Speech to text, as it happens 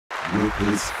with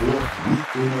his fourth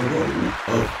week in a row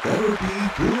of therapy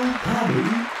through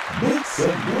comedy. Make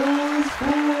some noise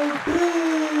for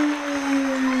Big!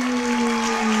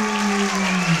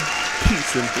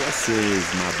 Peace and blessings,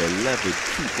 my beloved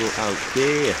people out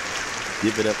there.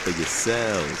 Give it up for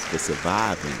yourselves for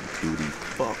surviving through the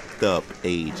fucked up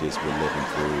ages we're living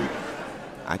through.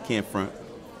 I can't front.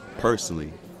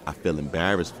 Personally, I feel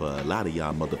embarrassed for a lot of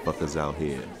y'all motherfuckers out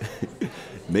here.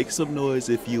 Make some noise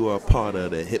if you are part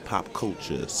of the hip-hop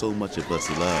culture so much of us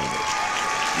love.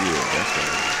 Yeah, that's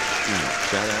right.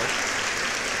 Shout out.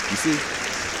 You see,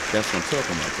 that's what I'm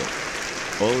talking about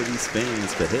though. All of these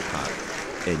fans for hip-hop,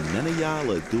 and none of y'all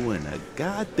are doing a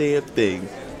goddamn thing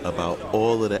about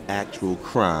all of the actual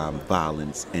crime,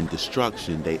 violence, and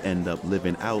destruction they end up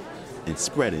living out and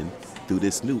spreading through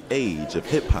this new age of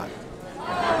hip-hop.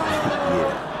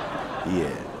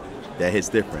 Yeah, that hits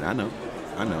different, I know.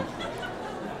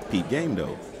 Peep game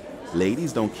though.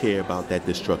 Ladies don't care about that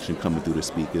destruction coming through the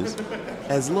speakers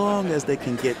as long as they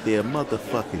can get their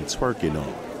motherfucking twerking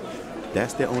on.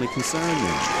 That's their only concern now.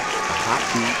 A hot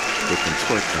beat they can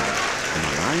twerk on. Am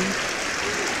I lying?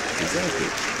 Exactly.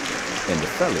 And the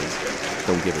fellas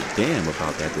don't give a damn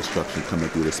about that destruction coming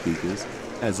through the speakers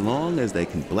as long as they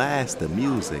can blast the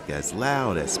music as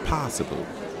loud as possible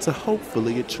to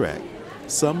hopefully attract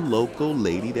some local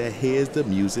lady that hears the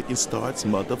music and starts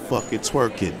motherfucking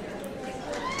twerking.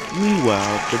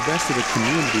 Meanwhile, the rest of the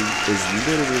community is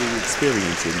literally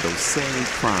experiencing those same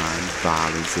crimes,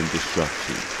 violence, and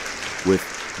destruction with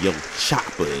yo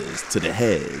choppers to the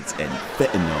heads and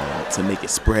fentanyl to make it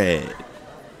spread.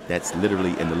 That's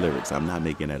literally in the lyrics. I'm not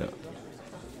making that up.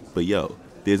 But yo,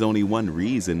 there's only one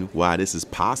reason why this is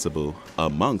possible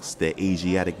amongst the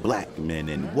Asiatic black men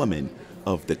and women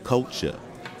of the culture.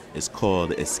 It's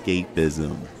called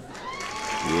escapism.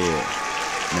 Yeah.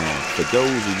 Now, for those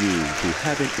of you who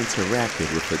haven't interacted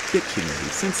with a dictionary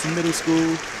since middle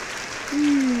school,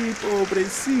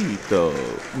 pobrecito.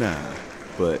 Nah,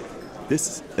 but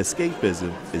this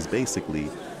escapism is basically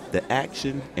the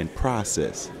action and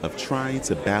process of trying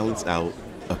to balance out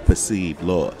a perceived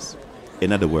loss.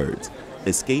 In other words,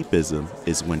 escapism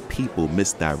is when people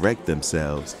misdirect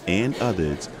themselves and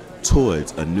others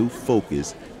towards a new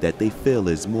focus that they feel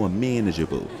is more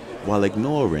manageable, while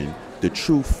ignoring the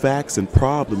true facts and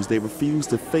problems they refuse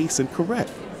to face and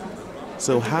correct.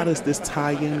 So how does this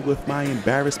tie in with my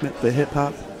embarrassment for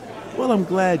hip-hop? Well, I'm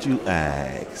glad you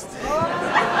asked.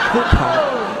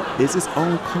 Hip-hop is its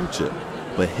own culture,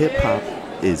 but hip-hop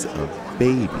is a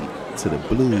baby to the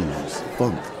blues,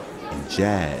 funk, and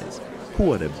jazz,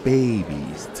 who are the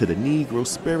babies to the Negro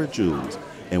spirituals.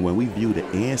 And when we view the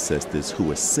ancestors who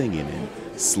were singing and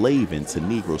slaving to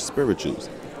Negro spirituals,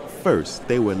 first,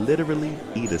 they were literally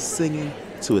either singing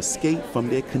to escape from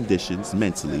their conditions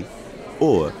mentally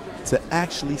or to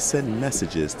actually send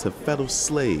messages to fellow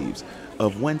slaves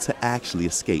of when to actually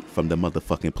escape from the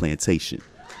motherfucking plantation.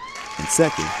 And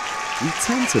second, we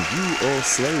tend to view all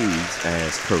slaves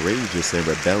as courageous and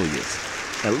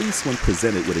rebellious, at least when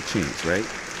presented with a chance, right?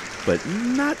 But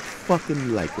not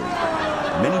fucking likely.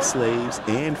 Many slaves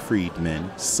and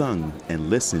freedmen sung and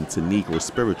listened to Negro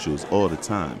spirituals all the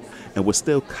time and were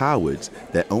still cowards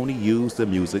that only used the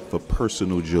music for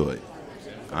personal joy.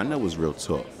 I know it's real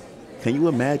talk. Can you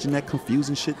imagine that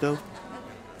confusing shit though?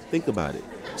 Think about it.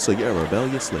 So you're a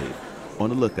rebellious slave, on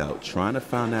the lookout, trying to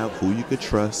find out who you could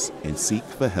trust and seek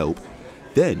for help.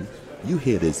 Then you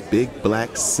hear this big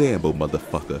black Sambo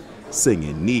motherfucker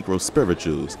singing Negro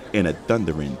spirituals in a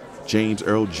thundering James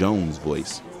Earl Jones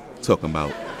voice, talking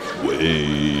about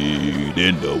wade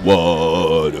in the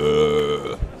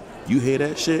water. You hear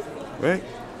that shit, right?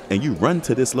 And you run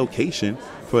to this location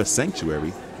for a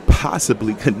sanctuary,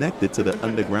 possibly connected to the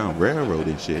Underground Railroad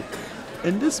and shit.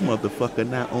 And this motherfucker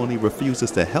not only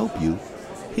refuses to help you,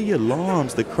 he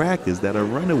alarms the crackers that a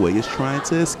runaway is trying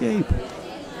to escape.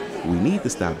 We need to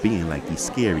stop being like these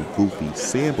scary, goofy,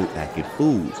 sample-acting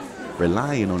fools,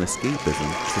 relying on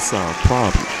escapism to solve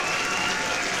problems.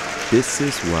 This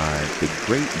is why the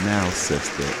great now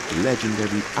sister,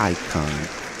 legendary icon,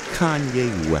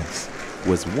 Kanye West,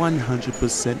 was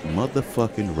 100%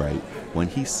 motherfucking right when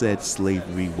he said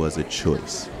slavery was a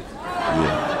choice.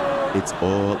 Yeah, it's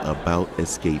all about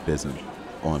escapism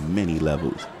on many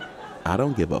levels. I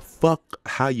don't give a fuck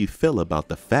how you feel about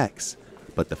the facts,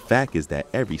 but the fact is that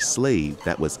every slave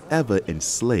that was ever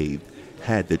enslaved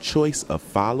had the choice of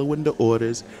following the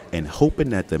orders and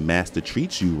hoping that the master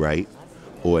treats you right,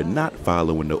 or not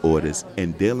following the orders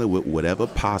and dealing with whatever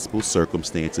possible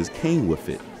circumstances came with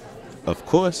it. Of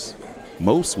course,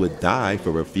 most would die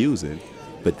for refusing,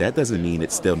 but that doesn't mean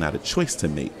it's still not a choice to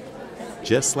make.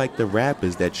 Just like the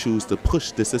rappers that choose to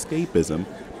push this escapism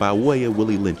by way of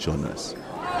Willie Lynch on us.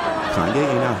 Kanye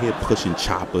ain't out here pushing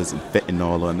choppers and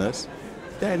fentanyl on us.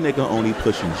 That nigga only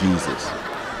pushing Jesus.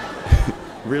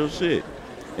 Real shit.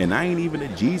 And I ain't even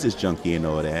a Jesus junkie and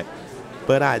all that.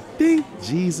 But I think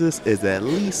Jesus is at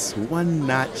least one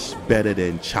notch better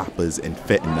than choppers and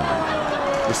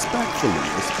fentanyl. Respectfully.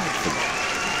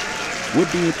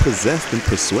 We're being possessed and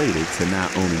persuaded to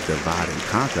not only divide and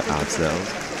conquer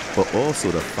ourselves, but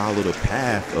also to follow the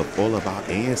path of all of our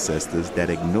ancestors that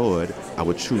ignored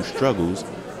our true struggles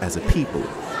as a people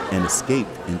and escaped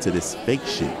into this fake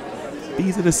shit.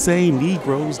 These are the same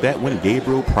Negroes that when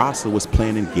Gabriel Prosser was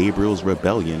planning Gabriel's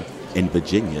Rebellion in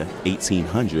Virginia,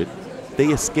 1800, they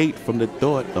escaped from the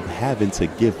thought of having to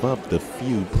give up the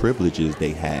few privileges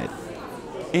they had.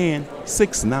 And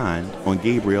 6'9" on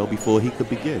Gabriel before he could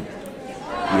begin.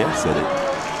 Yeah, I said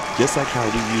it. Just like how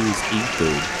we use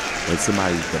ether when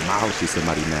somebody demolishes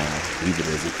somebody now, either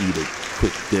as a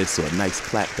quick diss or a nice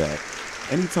clapback.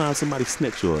 Anytime somebody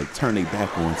snitch or turn their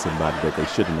back on somebody that they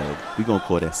shouldn't have, we gonna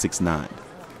call that 6'9".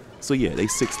 So yeah, they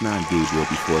 6'9" Gabriel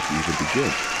before it could even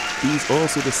begin. These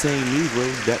also the same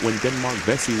Negroes that when Denmark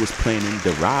Vesey was planning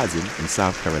the Rising in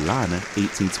South Carolina,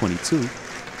 1822,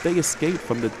 they escaped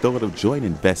from the thought of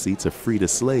joining Vesey to free the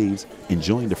slaves and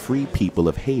join the free people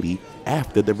of Haiti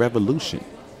after the revolution.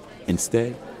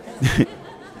 Instead,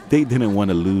 they didn't want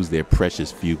to lose their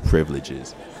precious few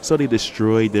privileges, so they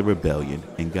destroyed the rebellion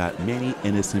and got many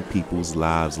innocent people's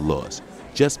lives lost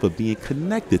just for being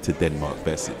connected to Denmark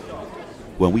Vesey.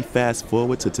 When we fast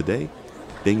forward to today,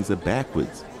 things are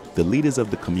backwards. The leaders of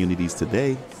the communities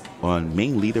today are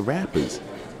mainly the rappers.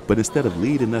 But instead of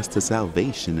leading us to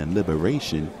salvation and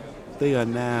liberation, they are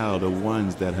now the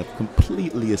ones that have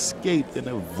completely escaped and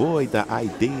avoid the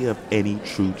idea of any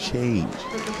true change.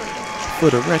 For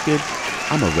the record,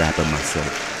 I'm a rapper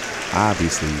myself.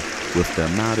 Obviously, with the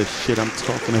amount of shit I'm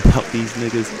talking about these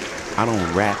niggas, I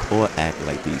don't rap or act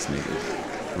like these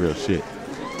niggas. Real shit.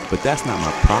 But that's not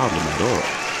my problem at all.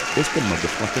 It's the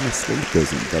motherfucking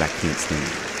escapism that I can't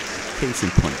stand. Case in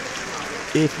point.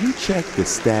 If you check the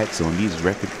stats on these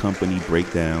record company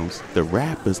breakdowns, the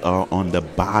rappers are on the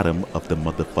bottom of the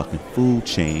motherfucking food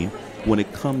chain when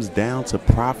it comes down to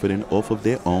profiting off of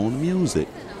their own music.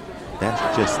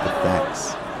 That's just the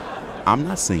facts. I'm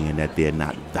not saying that they're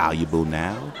not valuable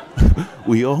now.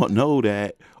 We all know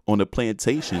that on the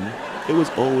plantation, it was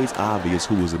always obvious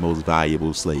who was the most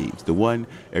valuable slaves. The one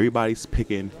everybody's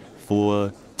picking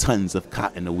 4 tons of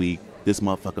cotton a week. This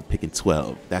motherfucker picking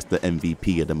 12. That's the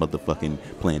MVP of the motherfucking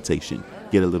plantation.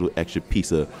 Get a little extra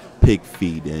piece of pig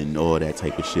feed and all that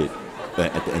type of shit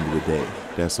at the end of the day.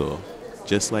 That's all.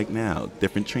 Just like now,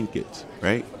 different trinkets,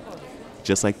 right?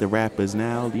 Just like the rappers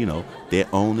now, you know, their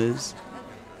owners,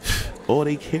 all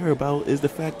they care about is the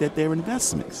fact that they're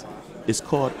investments. It's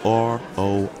called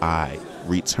ROI,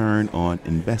 return on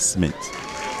investment.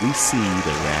 We see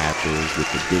the rappers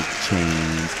with the big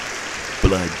chains,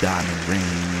 blood diamond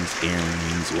rings,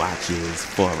 earrings, watches,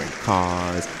 foreign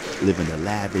cars, living a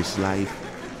lavish life.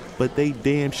 But they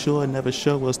damn sure never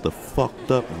show us the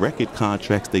fucked up record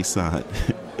contracts they signed.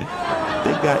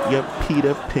 They got your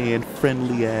Peter Pan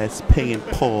friendly ass paying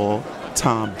Paul,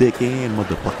 Tom, Dick, and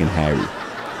motherfucking Harry.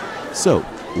 So,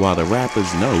 while the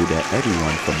rappers know that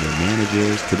everyone from the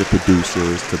managers to the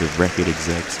producers to the record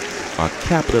execs are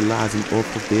capitalizing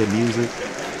off of their music,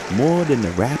 more than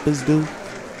the rappers do,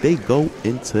 they go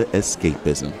into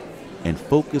escapism and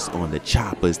focus on the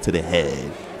choppers to the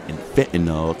head and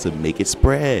fentanyl to make it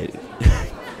spread.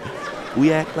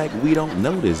 We act like we don't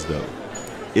know this though.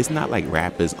 It's not like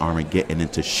rappers aren't getting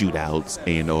into shootouts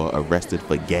and or arrested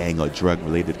for gang or drug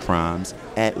related crimes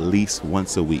at least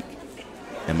once a week.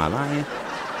 Am I lying?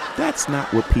 That's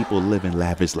not what people living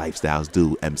lavish lifestyles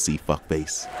do, MC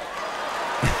Fuckface.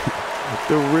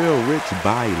 The real rich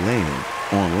buy land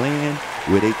on land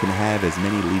where they can have as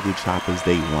many legal choppers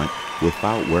they want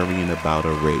without worrying about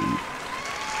a raid.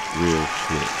 Real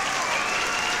shit.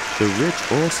 The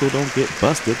rich also don't get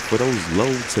busted for those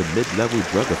low to mid-level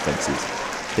drug offenses.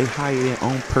 They hire their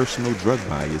own personal drug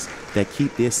buyers that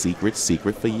keep their secrets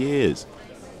secret for years.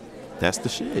 That's the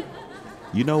shit.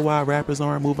 You know why rappers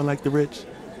aren't moving like the rich?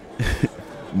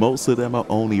 Most of them are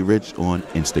only rich on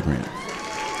Instagram.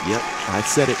 Yep, I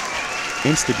said it.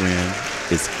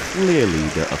 Instagram is clearly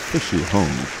the official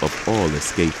home of all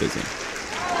escapism.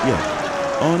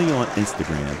 Yeah, only on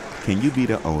Instagram can you be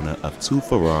the owner of 2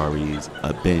 Ferraris,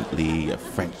 a Bentley, a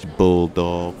French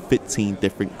Bulldog, 15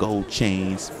 different gold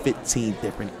chains, 15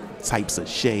 different types of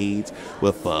shades,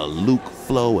 with a Luke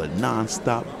flow of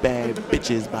non-stop bad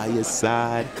bitches by your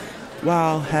side,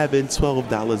 while having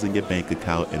 $12 in your bank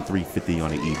account and $3.50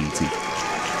 on an EBT.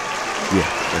 Yeah,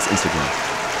 that's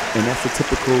Instagram. And that's the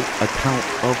typical account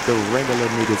of the regular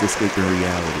niggas escaping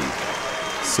reality.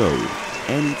 So,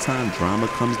 anytime drama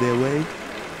comes their way,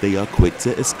 they are quick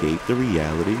to escape the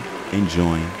reality and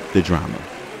join the drama.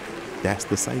 That's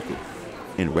the cycle.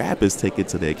 And rappers take it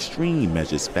to the extreme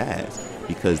measures fast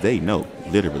because they know,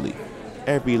 literally,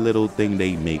 every little thing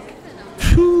they make,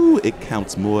 it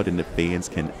counts more than the fans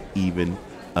can even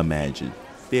imagine.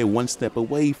 They're one step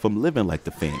away from living like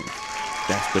the fans.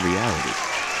 That's the reality.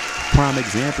 Prime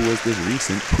example is this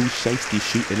recent Pooh Shiesty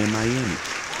shooting in Miami.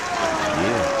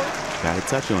 Yeah, gotta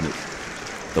touch on it.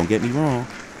 Don't get me wrong,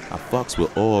 I fucks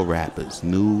with all rappers,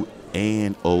 new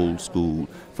and old school,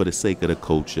 for the sake of the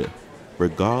culture.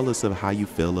 Regardless of how you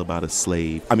feel about a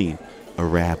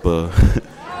rapper,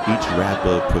 each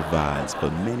rapper provides for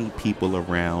many people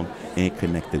around and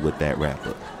connected with that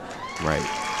rapper. Right.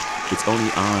 It's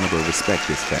only honorable respect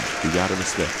this fact. You gotta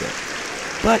respect that.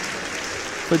 But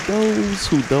for those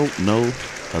who don't know,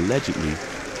 allegedly,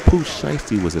 Pooh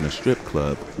Shiesty was in a strip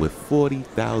club with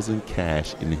 $40,000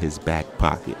 cash in his back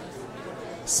pocket.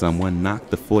 Someone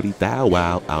knocked the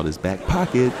 $40,000 out his back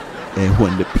pocket, and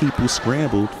when the people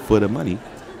scrambled for the money,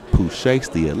 Pooh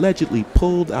Shiesty allegedly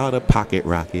pulled out a pocket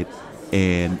rocket,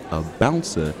 and a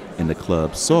bouncer in the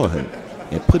club saw him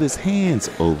and put his hands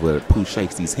over Pooh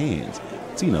Shiesty's hands,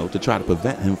 to try to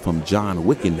prevent him from John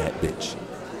Wicking that bitch.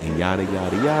 And yada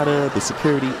yada yada, the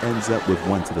security ends up with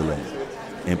one to the leg.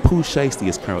 And Pooh Shiesty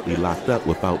is currently locked up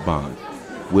without bond,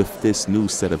 with this new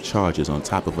set of charges on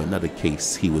top of another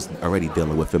case he was already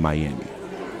dealing with in Miami.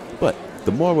 But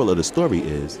the moral of the story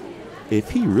is,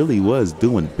 if he really was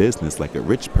doing business like a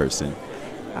rich person,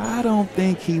 I don't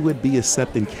think he would be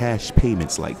accepting cash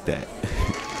payments like that.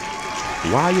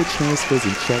 Wire transfers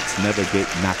and checks never get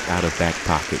knocked out of back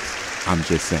pockets, I'm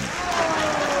just saying.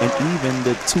 And even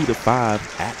the 2 to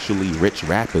 5 actually rich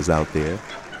rappers out there,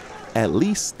 at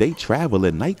least they travel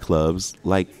in nightclubs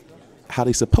like how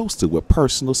they supposed to, with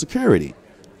personal security.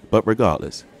 But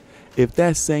regardless, if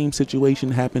that same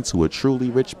situation happened to a truly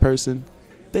rich person,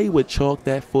 they would chalk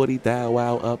that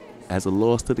 $40,000 up as a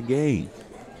loss to the game.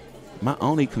 My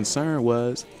only concern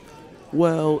was,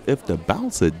 well, if the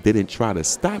bouncer didn't try to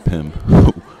stop him,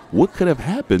 what could have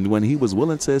happened when he was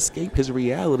willing to escape his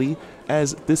reality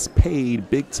as this paid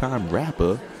big-time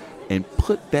rapper and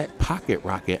put that pocket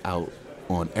rocket out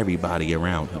on everybody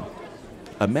around him?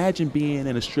 Imagine being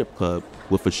in a strip club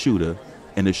with a shooter,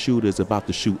 and the shooter is about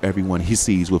to shoot everyone he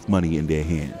sees with money in their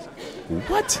hands.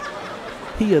 What?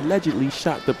 He allegedly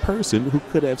shot the person who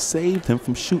could have saved him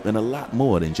from shooting a lot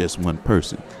more than just one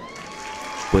person.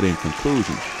 But in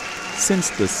conclusion, since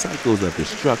the cycles of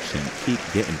destruction keep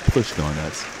getting pushed on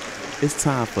us, it's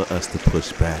time for us to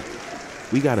push back.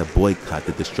 We gotta boycott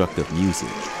the destructive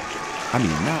music.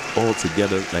 Not all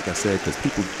together, like I said, because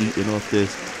people eating off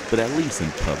this, but at least in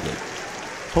public.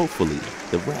 Hopefully,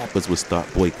 the rappers will start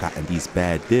boycotting these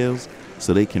bad deals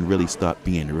so they can really start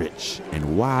being rich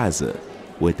and wiser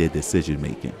with their decision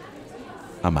making.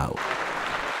 I'm out.